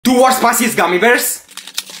2 more spiciest gummy bears.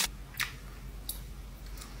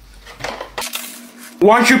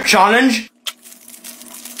 1 chip challenge.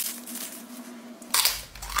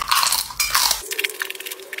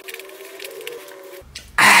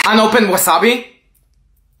 Unopened wasabi.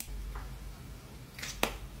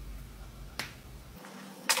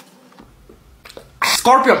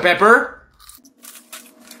 Scorpion pepper.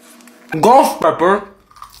 Ghost pepper.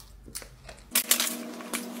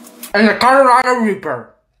 And the Carolina Reaper.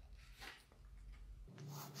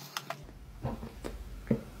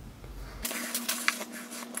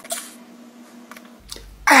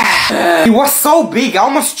 It was so big, I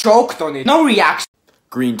almost choked on it. No reaction.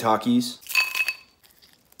 Green Takis.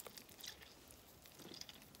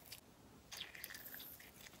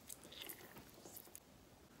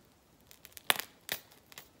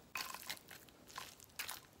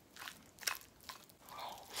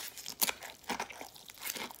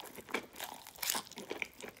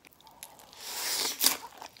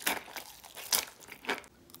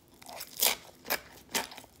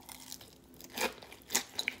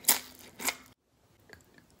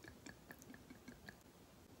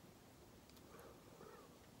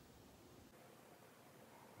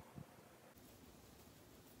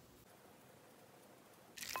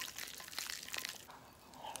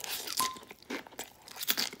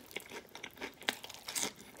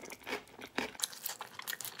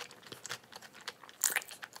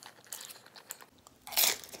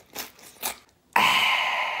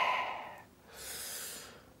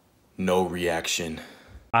 No reaction.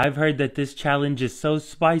 I've heard that this challenge is so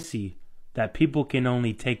spicy that people can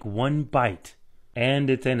only take 1 bite. And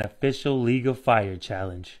it's an official League of Fire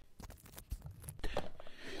challenge.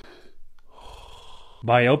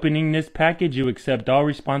 By opening this package, you accept all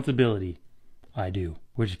responsibility. I do.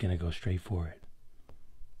 We're just gonna go straight for it.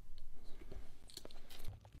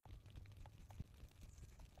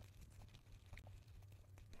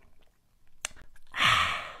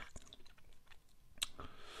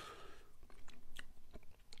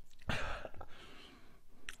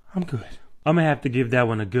 I'm good. I'm gonna have to give that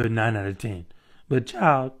one a good 9 out of 10. But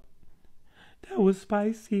child, that was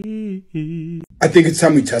spicy. I think it's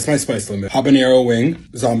time we test my spice limit. Habanero wing,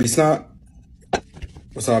 zombie snot,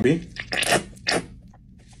 wasabi,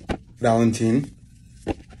 Valentine,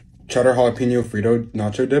 cheddar jalapeno Frito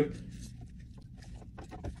nacho dip,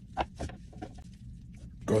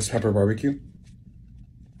 ghost pepper barbecue,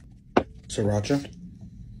 sriracha,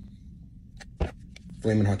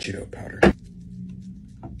 flamin' hot Cheeto powder.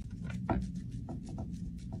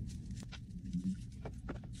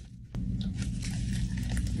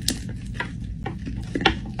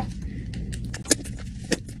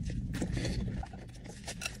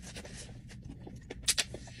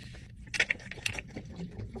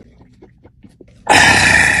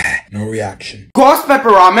 No reaction. Ghost pepper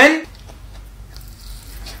ramen.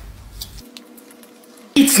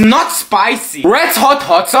 It's not spicy. Red's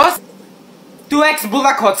hot sauce. 2x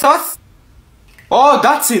bulldog hot sauce. Oh,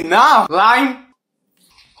 that's enough. Lime.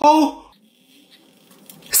 Oh.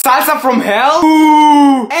 Salsa from hell.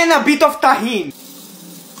 Ooh. And a bit of tahini.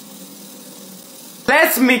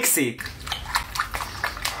 Let's mix it.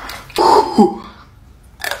 Ooh.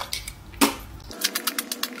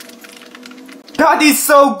 That is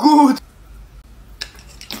so good!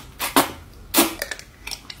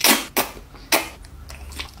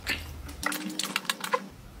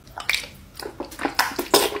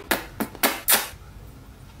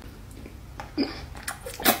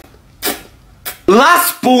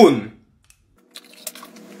 Last spoon!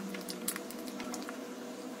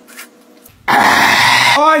 Oh,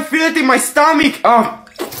 I feel it in my stomach!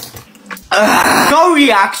 No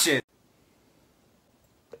reaction!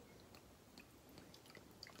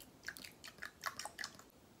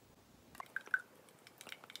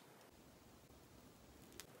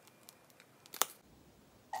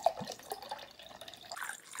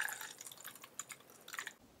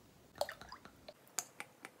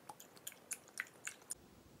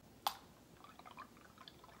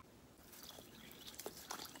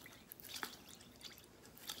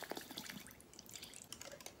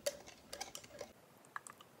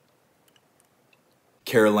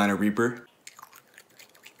 Carolina Reaper.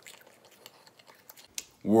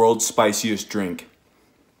 World's spiciest drink.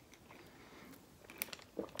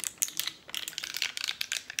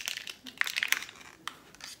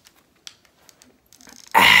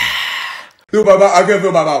 We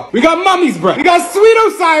got Mummy's breath. We got Sweet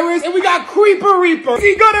Osiris, and we got Creeper Reaper. Is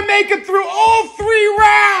he gonna make it through all 3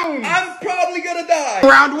 rounds? I'm probably gonna die.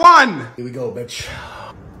 Round 1. Here we go, bitch.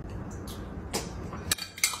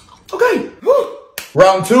 Okay.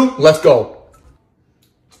 Round 2. Let's go.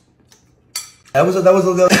 That was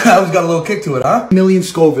got a little kick to it, huh? Million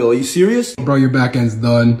Scoville, are you serious? Bro, your back end's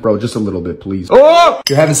done. Bro, just a little bit, please. Oh!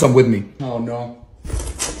 You're having some with me. Oh, no.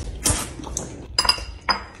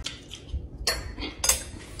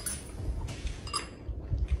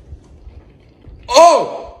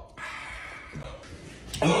 Oh!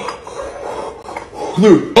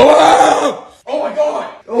 Dude. Oh! Oh my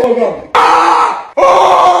god! Oh my god! Ah!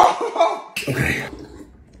 Oh! Okay.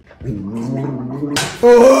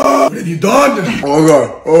 Oh, what have you done? Oh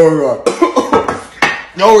god! Oh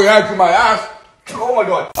god! No reaction to my ass! Oh my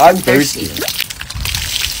god! I'm thirsty.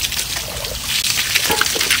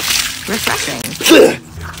 Refreshing.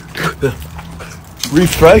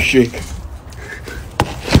 Refreshing.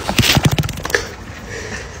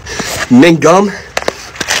 Mint gum.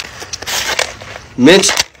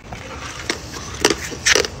 Mint.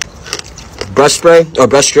 Breast spray or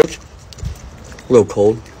breast strip. A little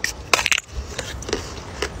cold.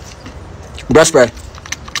 Breast spray.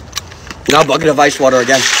 Now a bucket of ice water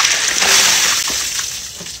again.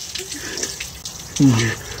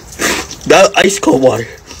 That ice cold water.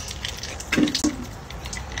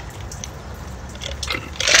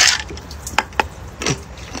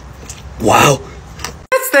 Wow.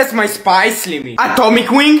 That's my spice limit. Atomic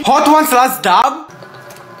wing, hot ones last dab,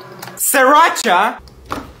 sriracha,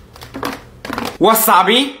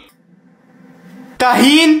 wasabi,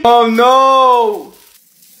 tahin, oh no,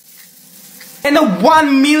 and a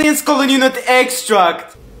 1 million Scoville unit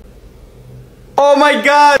extract. Oh my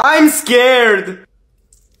god, I'm scared.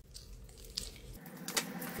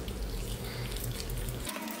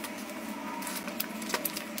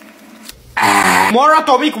 More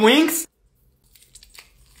atomic wings.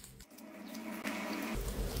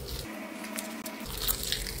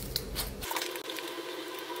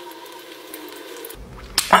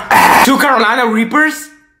 Two Carolina Reapers.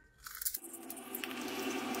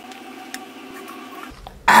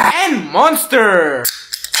 And Monster.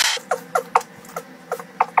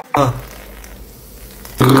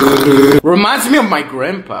 Reminds me of my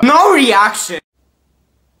grandpa. No reaction.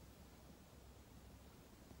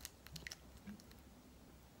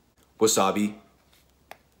 Wasabi.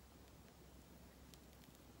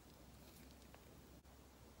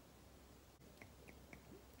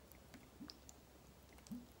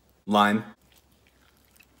 Lime.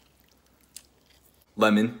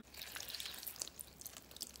 Lemon.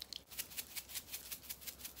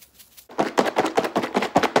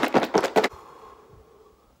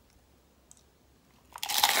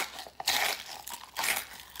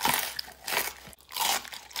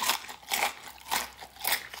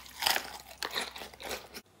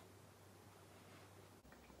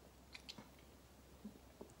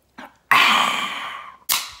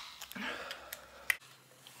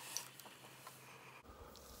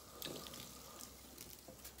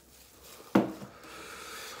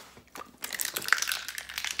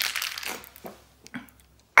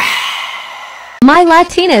 My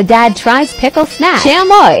Latino dad tries pickle snack.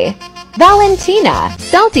 Chamoy. Valentina.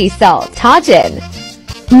 Salty salt. Tajin.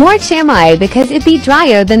 More chamoy because it be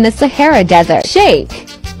drier than the Sahara Desert. Shake.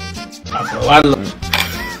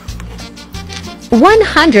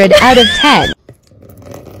 100 out of 10.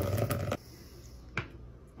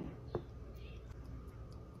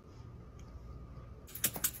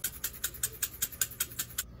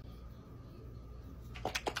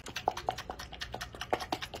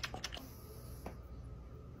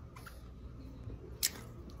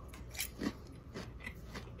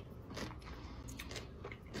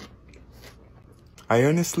 I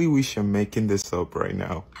honestly wish I'm making this up right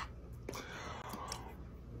now.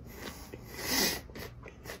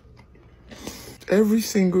 Every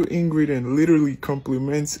single ingredient literally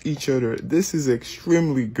complements each other. This is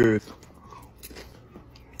extremely good.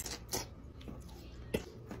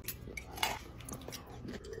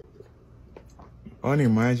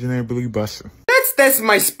 Unimaginably busting. Let's test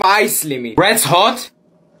my spice limit. Red's hot.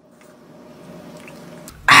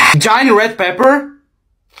 Giant red pepper.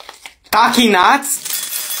 Taki nuts.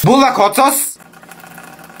 Bulak hot sauce.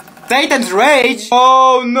 Satan's rage.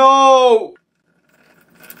 Oh no.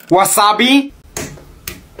 Wasabi.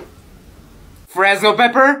 Fresno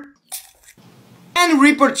pepper. And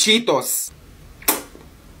Reaper Cheetos.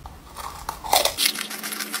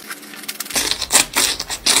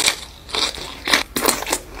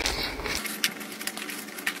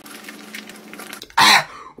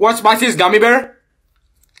 What spicy is gummy bear?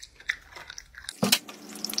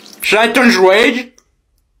 Satan's rage.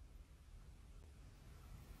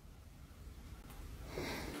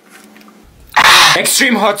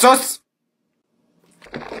 Extreme hot sauce.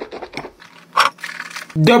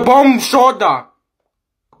 The bomb soda.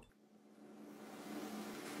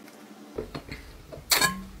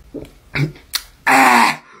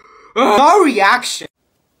 No reaction.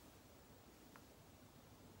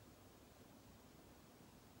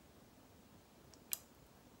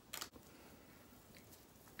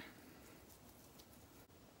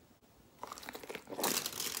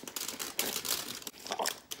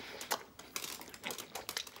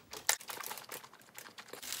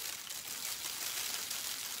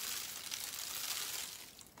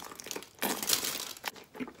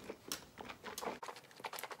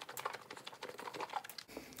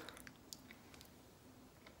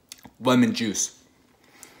 Lemon juice.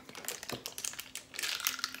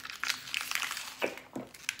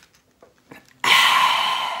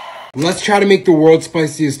 Let's try to make the world's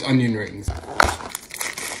spiciest onion rings.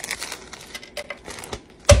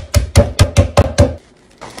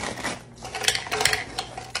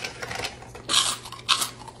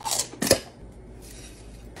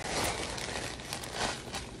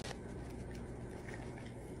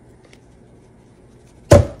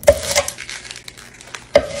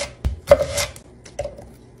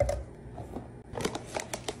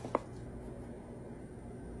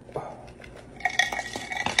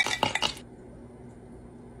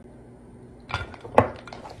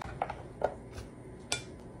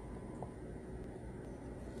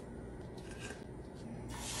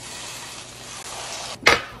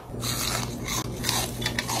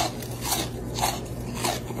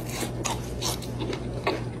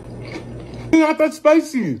 Not that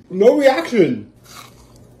spicy. No reaction.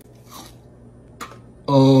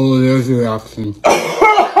 Oh, there's a reaction. 1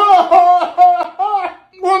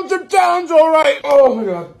 sounds all right. Oh my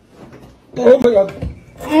god. Oh my god.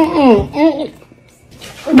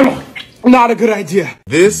 Not a good idea.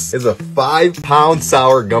 This is a 5-pound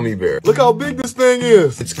sour gummy bear. Look how big this thing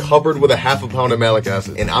is. It's covered with a ½ pound of malic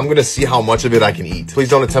acid, and I'm gonna see how much of it I can eat. Please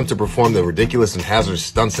don't attempt to perform the ridiculous and hazardous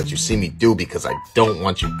stunts that you see me do because I don't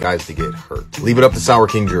want you guys to get hurt. Leave it up to Sour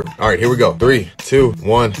King Drew. All right, here we go. 3, 2,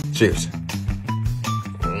 1, cheers.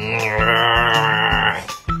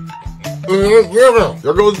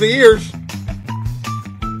 There goes the ears.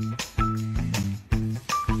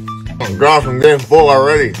 Oh gosh, I'm getting full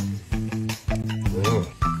already.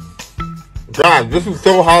 God, this is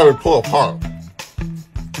so hard to pull apart.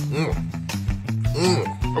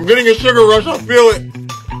 I'm getting a sugar rush, I feel it.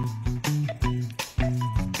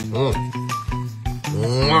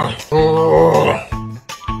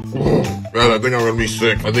 God, I think I'm gonna be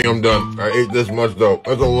sick. I think I'm done. I ate this much though.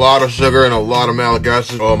 That's a lot of sugar and a lot of malic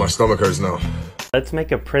acid. Oh, my stomach hurts now. Let's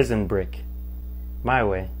make a prison brick. My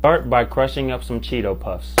way. Start by crushing up some Cheeto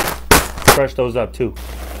Puffs. Crush those up too.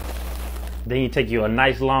 Then you take you a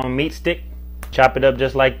nice long meat stick, chop it up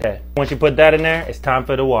just like that. Once you put that in there, it's time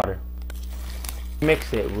for the water.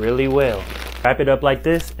 Mix it really well. Wrap it up like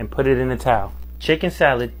this and put it in a towel. Chicken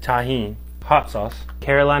salad, tahini, hot sauce,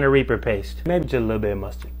 Carolina Reaper paste, maybe just a little bit of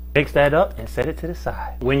mustard. Mix that up and set it to the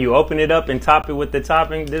side. When you open it up and top it with the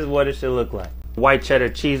topping, this is what it should look like. White cheddar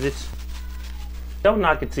Cheez-Its. Don't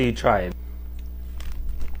knock it till you try it.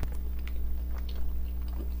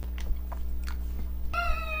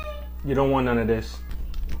 You don't want none of this.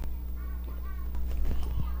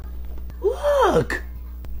 Look!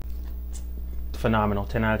 Phenomenal,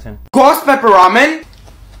 10 out of 10. Ghost pepper ramen.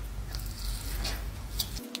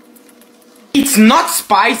 It's not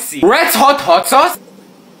spicy. Red hot sauce.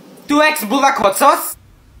 2x black hot sauce.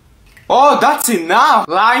 Oh, that's enough.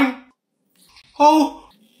 Lime. Oh.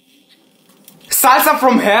 Salsa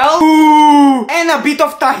from hell. Ooh. And a bit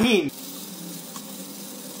of tahini.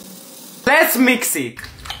 Let's mix it.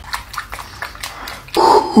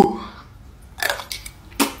 Ooh.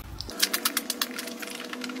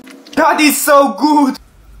 That is so good.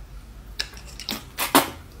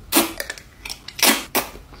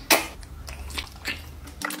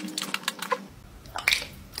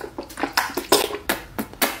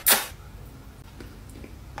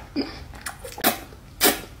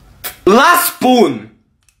 Last spoon.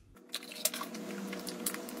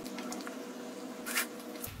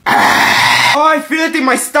 Oh, I feel it in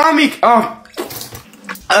my stomach.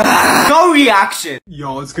 No reaction.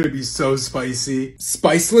 Y'all, it's gonna be so spicy.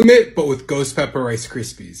 Spice limit, but with ghost pepper Rice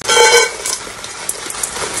Krispies.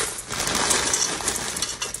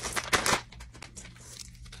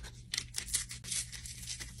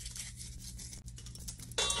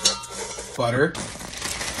 Butter.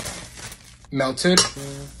 Melted.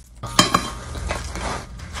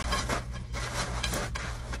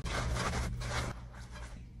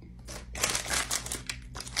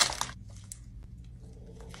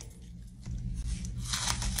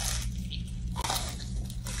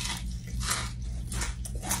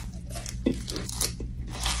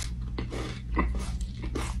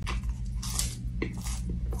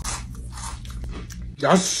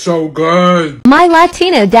 That's so good. My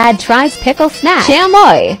Latino dad tries pickle snack.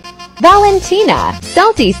 Chamoy. Valentina.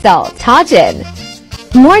 Salty salt. Tajin.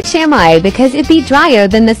 More chamoy because it be drier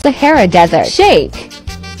than the Sahara Desert. Shake.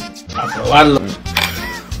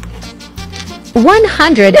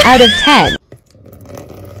 100 out of 10.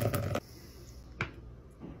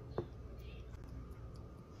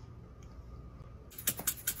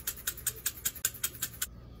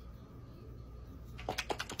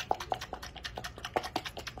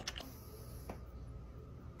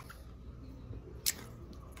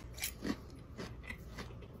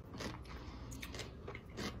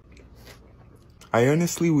 I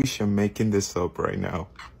honestly wish I'm making this up right now.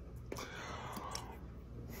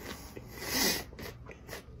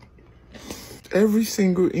 Every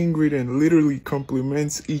single ingredient literally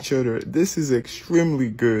complements each other. This is extremely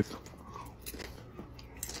good.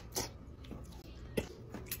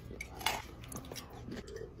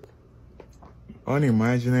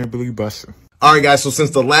 Unimaginably busting. Alright guys, so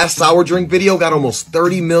since the last sour drink video got almost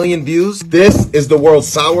 30 million views, this is the world's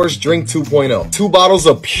sourest drink 2.0. 2 bottles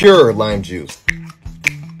of pure lime juice.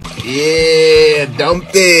 Yeah, dump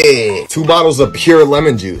it. 2 bottles of pure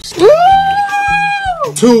lemon juice. Woo!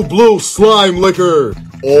 2 blue slime liquor.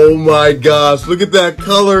 Oh my gosh, look at that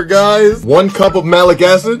color, guys. 1 cup of malic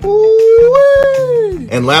acid. Ooh-wee.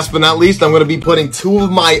 And last but not least, I'm going to be putting 2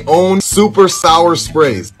 of my own super sour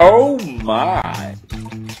sprays. Oh my.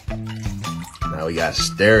 Now we got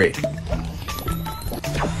stary.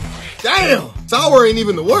 Damn, sour ain't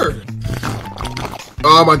even the word.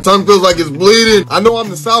 Oh, my tongue feels like it's bleeding. I know I'm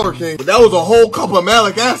the sour king, but that was a whole cup of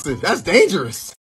malic acid. That's dangerous.